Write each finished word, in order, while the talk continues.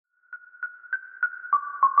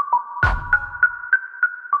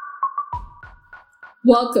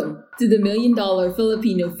Welcome to the Million Dollar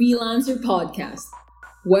Filipino Freelancer Podcast,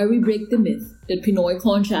 where we break the myth that Pinoy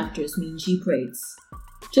contractors mean cheap rates.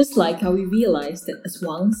 Just like how we realized that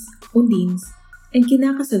aswangs, undins, and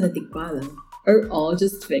kinakasal na tikbalang are all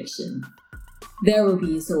just fiction. There will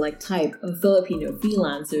be a select type of Filipino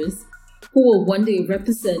freelancers who will one day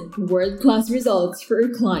represent world-class results for our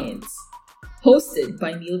clients. Hosted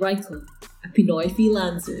by Neil Reichel, a Pinoy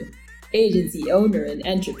freelancer, agency owner, and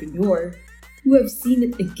entrepreneur who have seen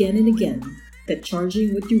it again and again that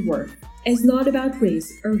charging what you're worth is not about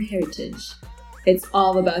race or heritage. It's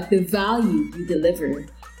all about the value you deliver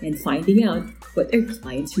and finding out what our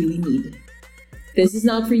clients really need. This is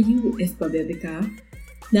not for you if pabebe ka,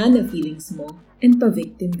 nana feelings mo, and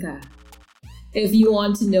pa-victim ka. If you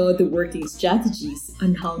want to know the working strategies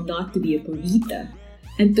on how not to be a purita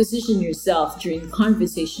and position yourself during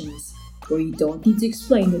conversations where you don't need to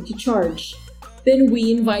explain what you charge, then we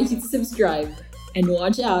invite you to subscribe and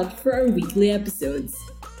watch out for our weekly episodes.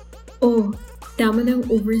 Oh, tama ng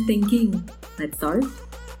overthinking. Let's start?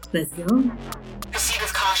 Let's go. Proceed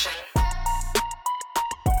with caution.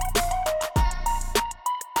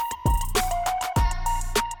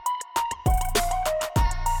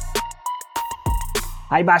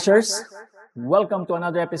 Hi Bashers! Welcome to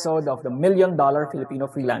another episode of the Million Dollar Filipino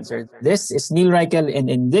Freelancer. This is Neil Reichel, and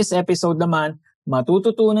in this episode naman,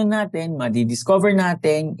 matututunan natin, madidiscover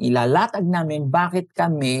natin, ilalatag namin bakit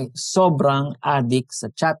kami sobrang addict sa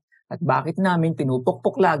chat at bakit namin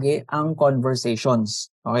pinupukpok lagi ang conversations.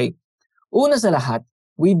 Okay? Una sa lahat,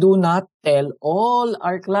 we do not tell all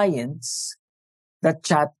our clients that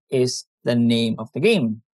chat is the name of the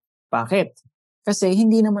game. Bakit? Kasi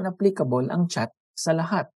hindi naman applicable ang chat sa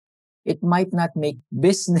lahat. It might not make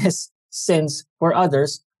business sense for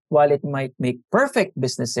others while it might make perfect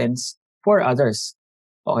business sense for others.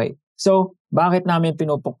 Okay. So, bakit namin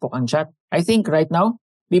pinupukpok ang chat? I think right now,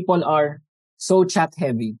 people are so chat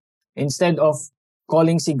heavy. Instead of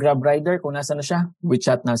calling si Grab Rider, kung nasa na siya, we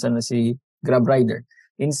chat nasa na si Grab Rider.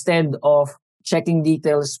 Instead of checking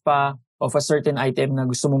details pa of a certain item na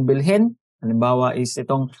gusto mong bilhin, halimbawa is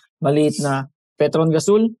itong maliit na Petron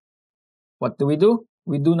Gasol, what do?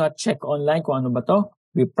 We do not check online kung ano ba to.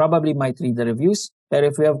 We probably might read the reviews. Pero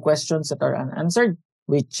if we have questions that are unanswered,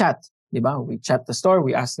 we chat. Diba? We chat the store.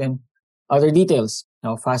 We ask them other details.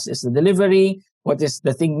 How fast is the delivery? What is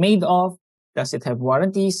the thing made of? Does it have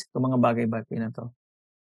warranties? Itong mga bagay-bagay na to.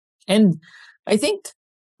 And I think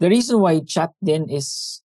the reason why chat then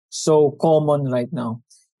is so common right now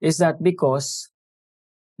is that because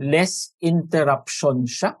less interruption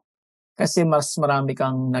siya. Kasi mas marami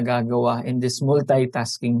kang nagagawa in this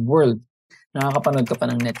multitasking world. Nakakapanood ka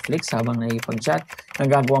pa ng Netflix habang nakikipag-chat.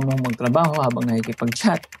 Nagagawa mong magtrabaho habang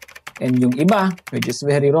nakikipag-chat. And yung iba, which is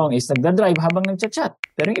very wrong, is nagdadrive habang nagchat-chat.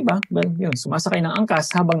 Pero yung iba, well, yun, sumasakay ng angkas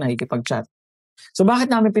habang nakikipag-chat. So bakit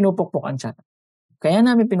namin pinupukpok ang chat? Kaya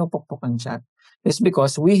namin pinupukpok ang chat is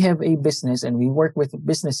because we have a business and we work with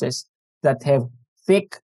businesses that have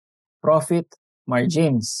thick profit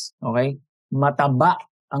margins. Okay? Mataba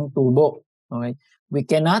ang tubo. Okay? We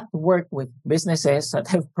cannot work with businesses that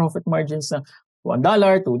have profit margins na $1,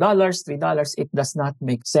 $2, $3. It does not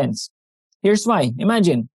make sense. Here's why.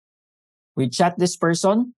 Imagine, we chat this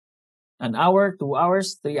person, an hour, 2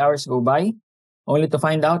 hours, 3 hours go by, only to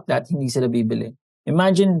find out that hindi sila bibili.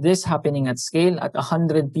 Imagine this happening at scale at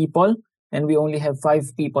 100 people and we only have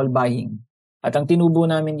 5 people buying. At ang tinubo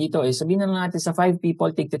namin dito is sabihin na natin sa 5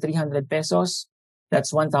 people, take the 300 pesos,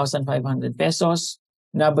 that's 1,500 pesos,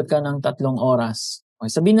 nabot ka ng 3 oras. Okay,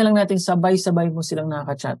 sabihin na lang natin sabay-sabay mo silang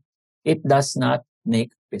nakaka-chat. It does not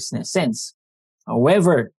make business sense.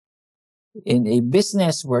 However, in a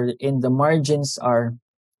business wherein the margins are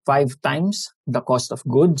 5 times the cost of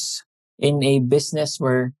goods, in a business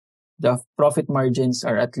where the profit margins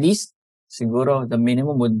are at least, siguro the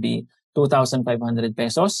minimum would be 2,500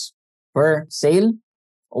 pesos per sale,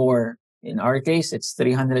 or in our case, it's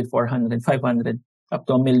 300, 400, 500, up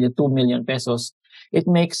to 1 million, 2 million pesos, it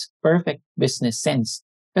makes perfect business sense.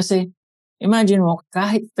 Kasi, imagine mo,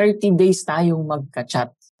 kahit 30 days tayong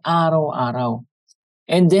magka-chat, araw-araw,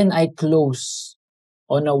 and then I close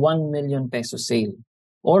on a 1 million peso sale.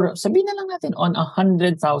 Or sabihin na lang natin on a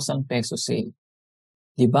 100,000 peso sale.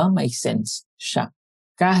 Diba? May sense siya.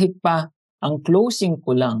 Kahit pa ang closing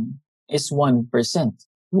ko lang is 1%.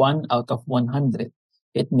 1 out of 100.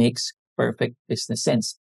 It makes perfect business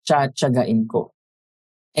sense. Tiyagain ko.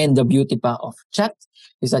 And the beauty pa of chat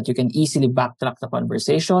is that you can easily backtrack the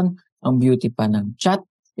conversation. Ang beauty pa ng chat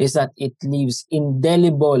is that it leaves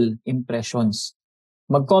indelible impressions.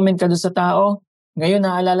 Mag-comment ka doon sa tao, ngayon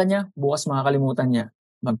naaalala niya, bukas makakalimutan niya.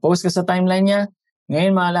 Mag-post ka sa timeline niya,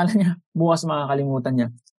 Ngayon maalala niya, bukas makakalimutan niya.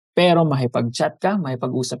 Pero makipag-chat ka,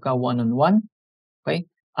 makipag-usap ka one-on-one. Okay?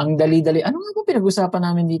 Ang dali-dali. Ano nga ba pinag-usapan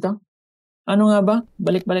namin dito? Ano nga ba?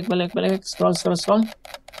 Balik. Scroll.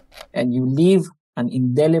 And you leave an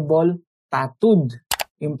indelible, tattooed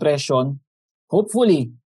impression,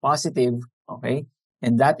 hopefully positive. Okay?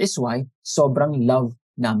 And that is why sobrang love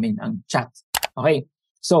namin ang chat. Okay?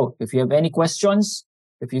 So, if you have any questions,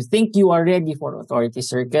 if you think you are ready for Authority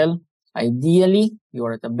Circle, ideally, you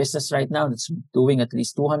are at a business right now that's doing at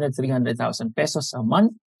least 200,000, 300,000 pesos a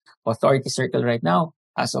month. Authority Circle right now,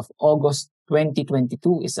 as of August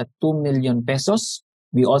 2022, is at 2 million pesos.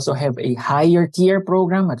 We also have a higher tier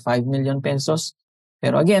program at 5 million pesos.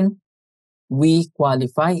 Pero again, we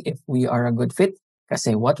qualify if we are a good fit.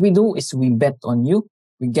 Kasi what we do is we bet on you.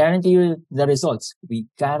 We guarantee you the results. We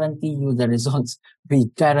guarantee you the results.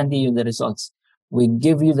 We guarantee you the results. We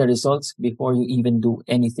give you the results before you even do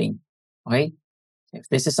anything. Okay? If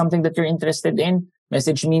this is something that you're interested in,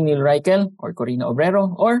 message me, Neil Reichel, or Corina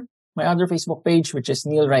Obrero, or my other Facebook page, which is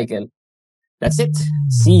Neil Reichel. That's it.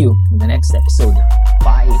 See you in the next episode.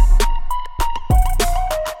 Bye.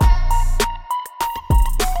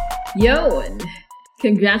 Yo!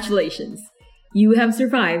 Congratulations! You have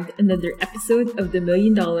survived another episode of the $1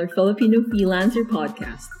 Million Filipino Freelancer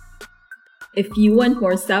Podcast. If you want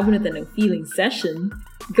more Sabunutan ng Feeling session,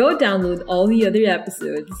 go download all the other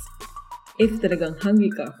episodes. If talagang hungry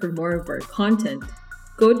ka for more of our content,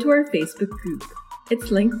 go to our Facebook group. It's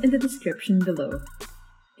linked in the description below.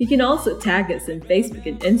 You can also tag us on Facebook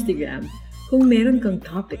and Instagram kung meron kang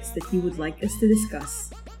topics that you would like us to discuss.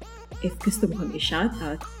 If gusto mo kami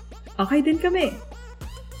shoutout, okay din kami.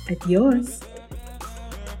 Adios!